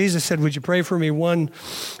 isn't it? Jesus said, would you pray for me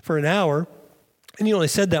for an hour? And he only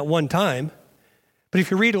said that one time. But if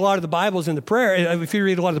you read a lot of the Bibles in the prayer, if you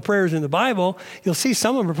read a lot of the prayers in the Bible, you'll see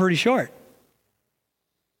some of them are pretty short.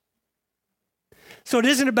 So it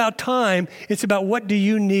isn't about time. It's about what do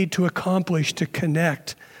you need to accomplish to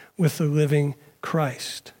connect with the living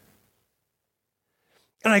Christ.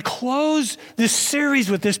 And I close this series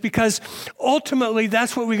with this because ultimately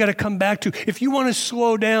that's what we got to come back to. If you want to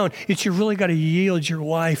slow down, it's you really got to yield your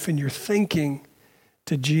life and your thinking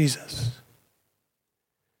to Jesus.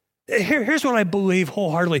 Here's what I believe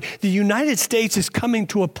wholeheartedly. The United States is coming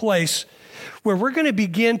to a place where we're going to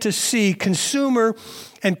begin to see consumer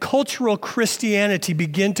and cultural Christianity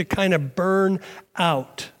begin to kind of burn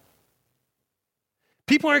out.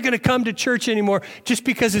 People aren't going to come to church anymore just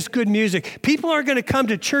because it's good music. People aren't going to come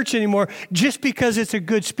to church anymore just because it's a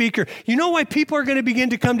good speaker. You know why people are going to begin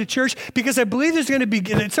to come to church? Because I believe there's going to be,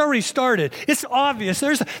 it's already started. It's obvious.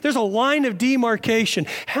 There's a line of demarcation.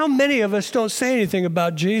 How many of us don't say anything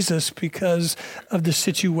about Jesus because of the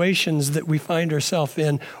situations that we find ourselves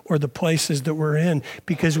in or the places that we're in?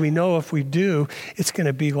 Because we know if we do, it's going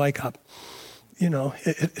to be like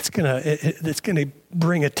it's going to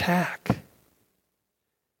bring attack.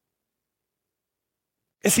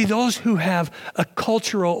 And see, those who have a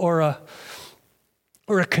cultural or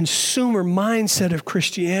a consumer mindset of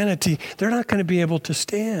Christianity, they're not going to be able to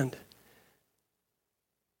stand.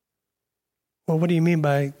 Well, what do you mean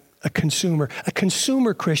by a consumer? A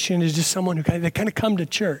consumer Christian is just someone they kind of come to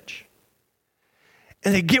church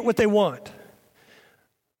and they get what they want.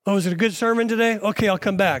 Oh, was it a good sermon today? Okay, I'll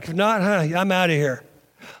come back. If not, I'm out of here.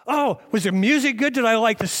 Oh, was the music good? Did I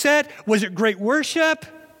like the set? Was it great worship?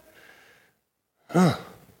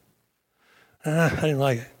 I didn't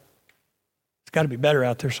like it. It's got to be better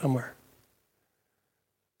out there somewhere.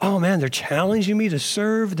 Oh man, they're challenging me to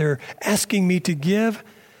serve. They're asking me to give.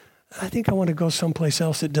 I think I want to go someplace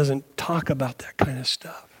else that doesn't talk about that kind of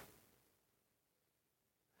stuff.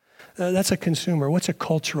 That's a consumer. What's a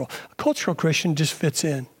cultural? A cultural Christian just fits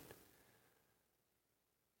in.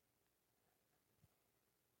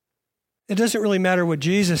 It doesn't really matter what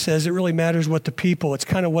Jesus says. It really matters what the people. It's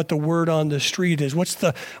kind of what the word on the street is. What's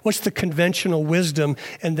the conventional wisdom?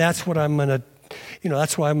 And that's what I'm going to,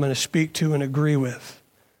 that's what I'm going to speak to and agree with.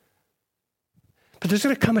 But there's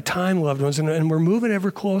going to come a time, loved ones, and we're moving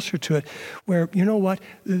ever closer to it, where, you know what,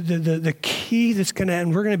 the key that's going to,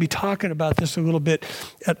 and we're going to be talking about this a little bit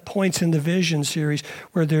at points in the Vision series,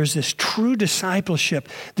 where there's this true discipleship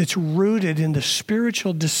that's rooted in the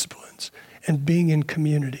spiritual disciplines and being in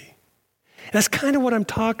community. That's kind of what I'm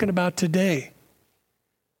talking about today.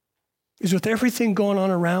 Is with everything going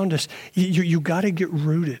on around us, you got to get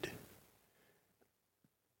rooted.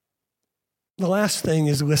 The last thing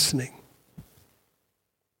is listening.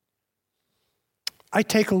 I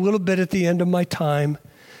take a little bit at the end of my time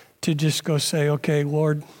to just go say, okay,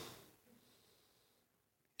 Lord,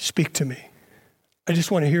 speak to me. I just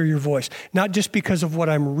want to hear your voice. Not just because of what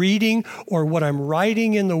I'm reading or what I'm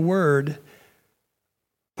writing in the Word,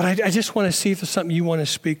 but I just want to see if there's something you want to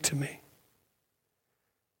speak to me.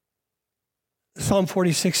 Psalm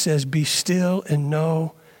 46 says, be still and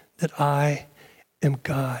know that I am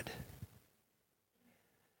God.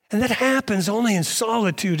 And that happens only in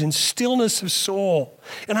solitude and stillness of soul.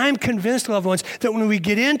 And I'm convinced, loved ones, that when we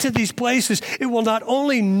get into these places, it will not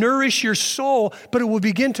only nourish your soul, but it will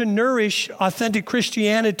begin to nourish authentic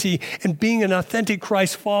Christianity and being an authentic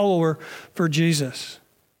Christ follower for Jesus.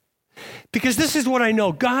 Because this is what I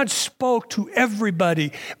know. God spoke to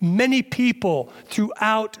everybody, many people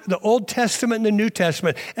throughout the Old Testament and the New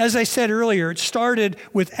Testament. As I said earlier, it started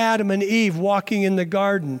with Adam and Eve walking in the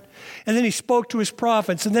garden. And then he spoke to his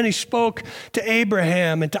prophets. And then he spoke to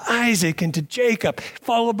Abraham and to Isaac and to Jacob,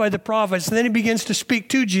 followed by the prophets. And then he begins to speak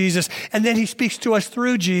to Jesus. And then he speaks to us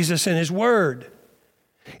through Jesus and his word.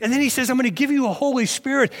 And then he says, I'm going to give you a Holy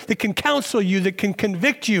Spirit that can counsel you, that can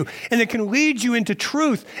convict you, and that can lead you into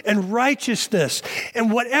truth and righteousness.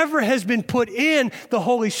 And whatever has been put in, the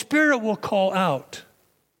Holy Spirit will call out.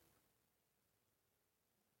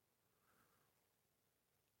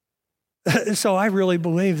 So I really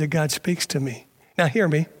believe that God speaks to me. Now hear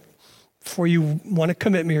me, before you want to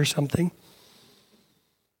commit me or something.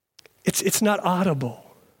 It's not audible.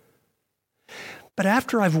 But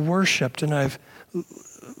after I've worshiped and I've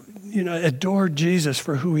adored Jesus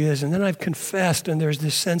for who he is, and then I've confessed, and there's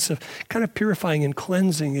this sense of kind of purifying and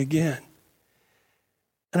cleansing again.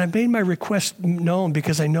 And I've made my request known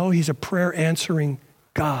because I know he's a prayer answering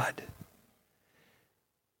God.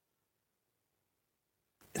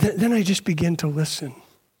 Then I just begin to listen,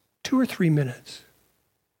 2 or 3 minutes.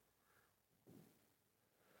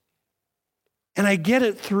 And I get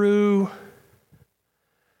it through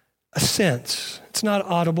a sense. It's not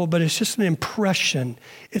audible, but it's just an impression.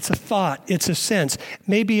 It's a thought. It's a sense.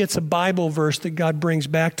 Maybe it's a Bible verse that God brings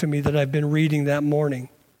back to me that I've been reading that morning.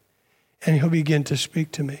 And he'll begin to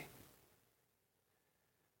speak to me.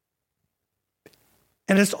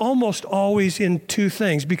 And it's almost always in 2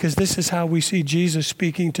 things, because this is how we see Jesus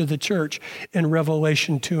speaking to the church in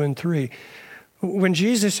Revelation 2 and 3. When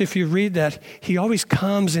Jesus, if you read that, he always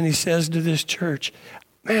comes and he says to this church,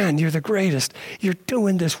 man, you're the greatest. You're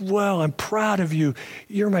doing this well. I'm proud of you.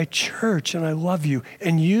 You're my church and I love you.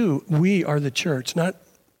 And we are the church, not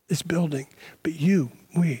this building, but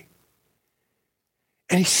we.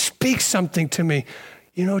 And he speaks something to me.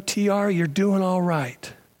 You know, TR, you're doing all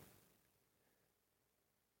right.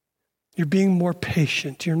 You're being more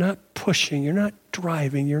patient. You're not pushing. You're not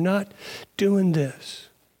driving. You're not doing this.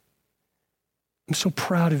 I'm so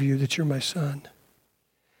proud of you that you're my son.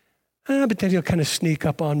 But then he'll kind of sneak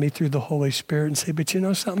up on me through the Holy Spirit and say, but you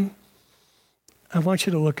know something? I want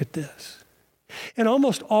you to look at this. And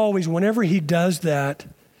almost always, whenever he does that,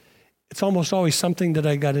 it's almost always something that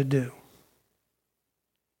I got to do.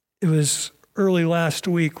 It was early last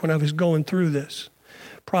week when I was going through this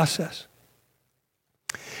process.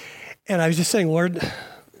 And I was just saying, Lord,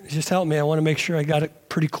 just help me. I want to make sure I got a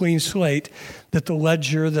pretty clean slate, that the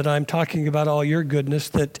ledger that I'm talking about all your goodness,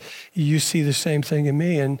 that you see the same thing in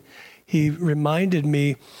me. And he reminded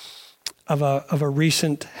me of a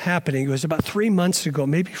recent happening. It was about 3 months ago,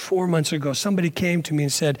 maybe 4 months ago. Somebody came to me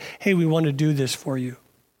and said, hey, we want to do this for you.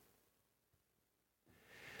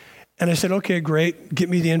 And I said, okay, great. Get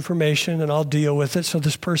me the information and I'll deal with it. So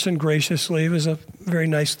this person graciously, it was a very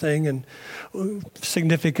nice thing and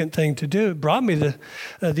significant thing to do, brought me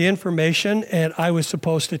the information, and I was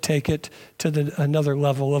supposed to take it to another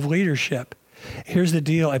level of leadership. Here's the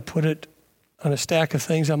deal. I put it on a stack of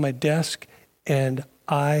things on my desk and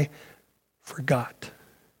I forgot.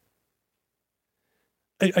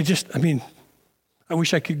 I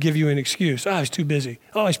wish I could give you an excuse. I was too busy.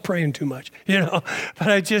 I was praying too much, But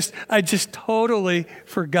I just totally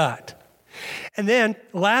forgot. And then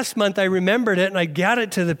last month I remembered it and I got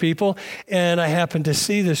it to the people, and I happened to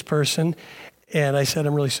see this person and I said,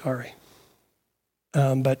 I'm really sorry.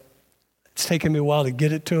 But it's taken me a while to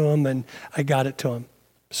get it to him, and I got it to him.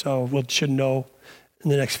 So we should know in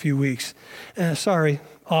the next few weeks. Sorry,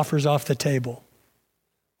 offer's off the table.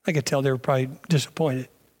 I could tell they were probably disappointed.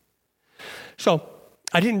 So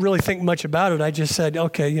I didn't really think much about it. I just said,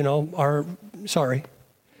 okay, sorry.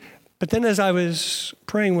 But then as I was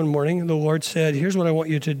praying one morning, the Lord said, here's what I want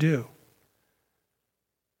you to do.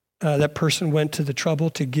 That person went to the trouble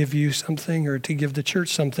to give you something or to give the church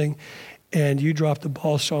something, and you dropped the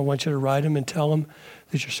ball, so I want you to write them and tell them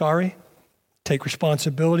that you're sorry. Take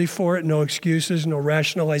responsibility for it, no excuses, no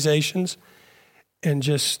rationalizations, and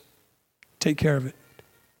just take care of it.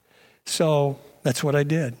 So that's what I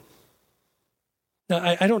did.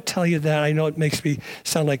 Now, I don't tell you that. I know it makes me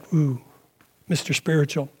sound like, ooh, Mr.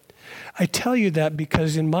 Spiritual. I tell you that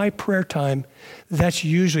because in my prayer time, that's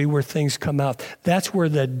usually where things come out. That's where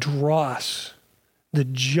the dross, the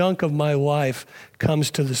junk of my life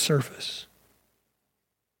comes to the surface.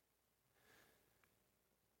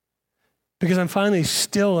 Because I'm finally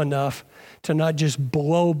still enough to not just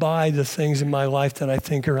blow by the things in my life that I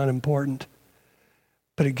think are unimportant,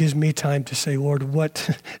 but it gives me time to say, Lord, what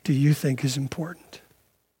do you think is important?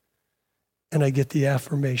 And I get the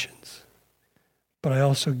affirmations, but I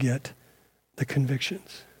also get the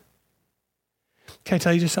convictions. Can I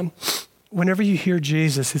tell you just something? Whenever you hear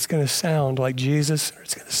Jesus, it's going to sound like Jesus, or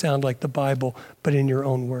it's going to sound like the Bible, but in your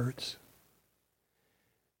own words.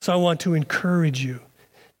 So I want to encourage you.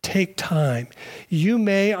 Take time. You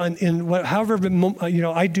may, I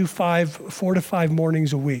do 4 to 5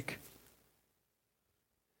 mornings a week.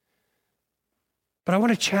 But I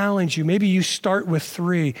want to challenge you. Maybe you start with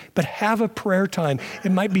 3, but have a prayer time.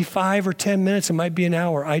 It might be 5 or 10 minutes. It might be an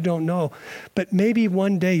hour. I don't know. But maybe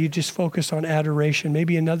one day you just focus on adoration.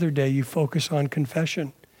 Maybe another day you focus on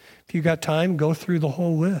confession. If you got time, go through the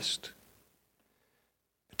whole list.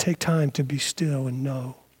 But take time to be still and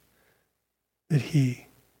know that He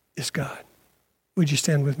is God. Would you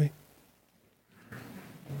stand with me?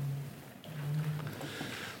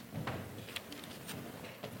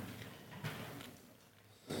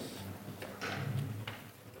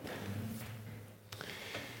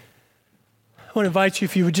 I want to invite you,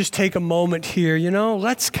 if you would just take a moment here,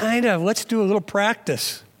 let's do a little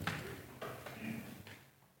practice.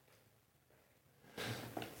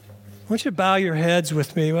 I want you to bow your heads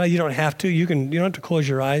with me. Well, you don't have to. You don't have to close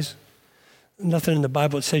your eyes. Nothing in the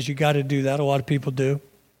Bible that says you got to do that. A lot of people do.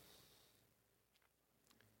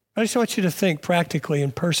 I just want you to think practically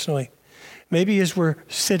and personally. Maybe as we're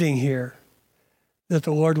sitting here, that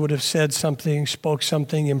the Lord would have said something, spoke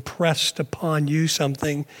something, impressed upon you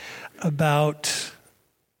something about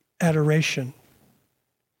adoration.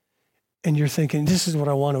 And you're thinking, this is what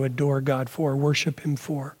I want to adore God for, worship Him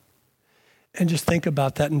for. And just think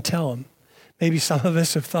about that and tell Him. Maybe some of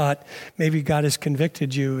us have thought, maybe God has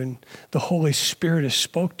convicted you and the Holy Spirit has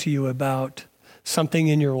spoke to you about something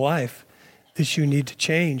in your life that you need to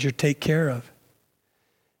change or take care of.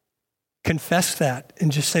 Confess that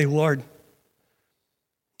and just say, Lord,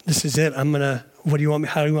 this is it. How do you want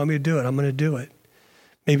me to do it? I'm going to do it.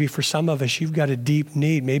 Maybe for some of us, you've got a deep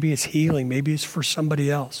need. Maybe it's healing. Maybe it's for somebody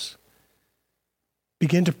else.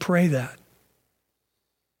 Begin to pray that.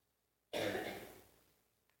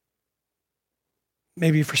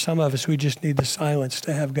 Maybe for some of us, we just need the silence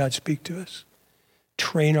to have God speak to us.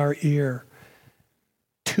 Train our ear.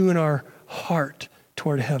 Tune our heart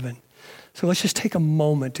toward heaven. So let's just take a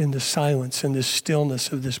moment in the silence and the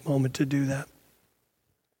stillness of this moment to do that.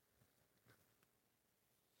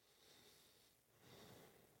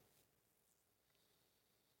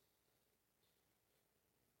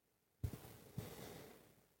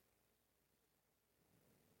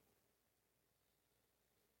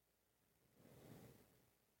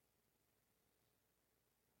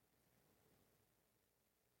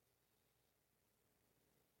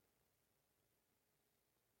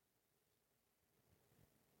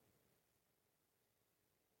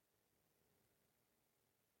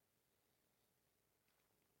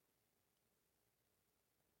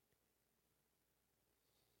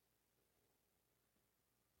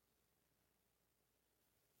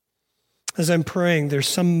 As I'm praying, there's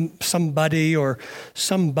somebody or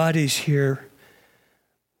somebodies here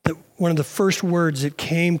that one of the first words that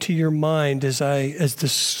came to your mind as the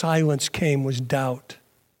silence came was doubt.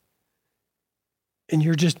 And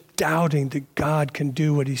you're just doubting that God can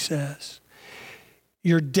do what He says.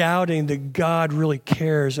 You're doubting that God really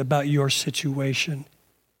cares about your situation.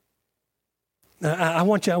 Now, I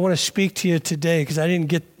want to speak to you today because I didn't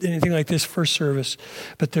get anything like this first service,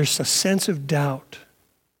 but there's a sense of doubt.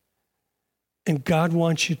 And God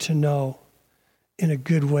wants you to know in a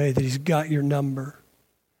good way that He's got your number.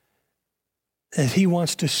 That He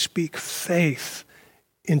wants to speak faith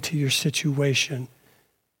into your situation.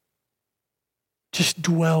 Just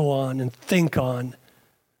dwell on and think on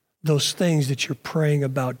those things that you're praying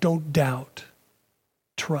about. Don't doubt.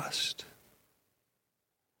 Trust.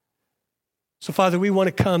 So, Father, we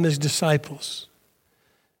want to come as disciples.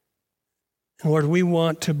 And Lord, we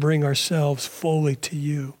want to bring ourselves fully to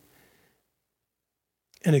You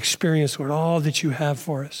and experience, Lord, all that You have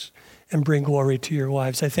for us and bring glory to Your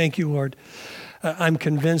lives. I thank You, Lord. I'm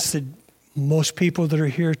convinced that most people that are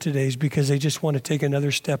here today is because they just want to take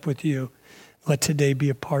another step with You. Let today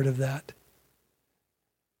be a part of that.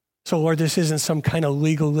 So, Lord, this isn't some kind of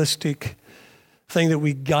legalistic thing that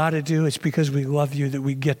we got to do. It's because we love You that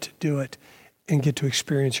we get to do it and get to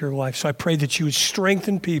experience Your life. So I pray that You would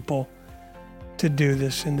strengthen people to do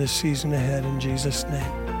this in this season ahead in Jesus'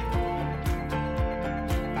 name.